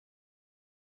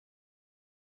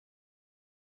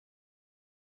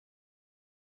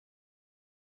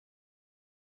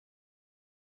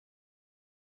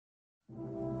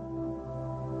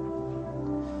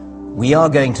We are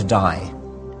going to die,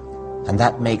 and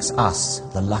that makes us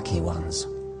the lucky ones.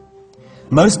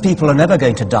 Most people are never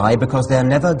going to die because they're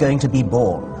never going to be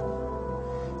born.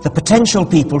 The potential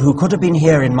people who could have been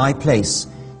here in my place,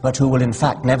 but who will in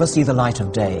fact never see the light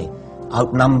of day,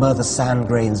 outnumber the sand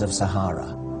grains of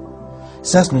Sahara.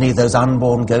 Certainly those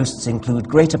unborn ghosts include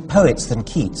greater poets than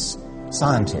Keats,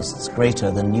 scientists greater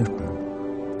than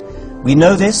Newton. We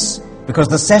know this because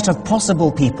the set of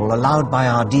possible people allowed by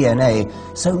our DNA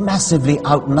so massively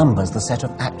outnumbers the set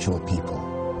of actual people.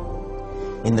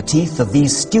 In the teeth of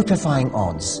these stupefying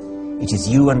odds, it is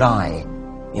you and I,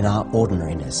 in our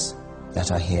ordinariness,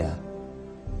 that are here.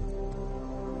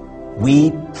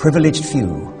 We privileged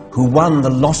few who won the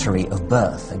lottery of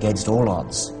birth against all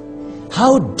odds.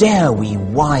 How dare we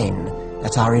whine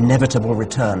at our inevitable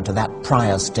return to that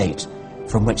prior state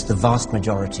from which the vast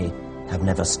majority have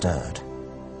never stirred?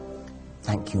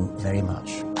 Thank you very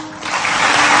much.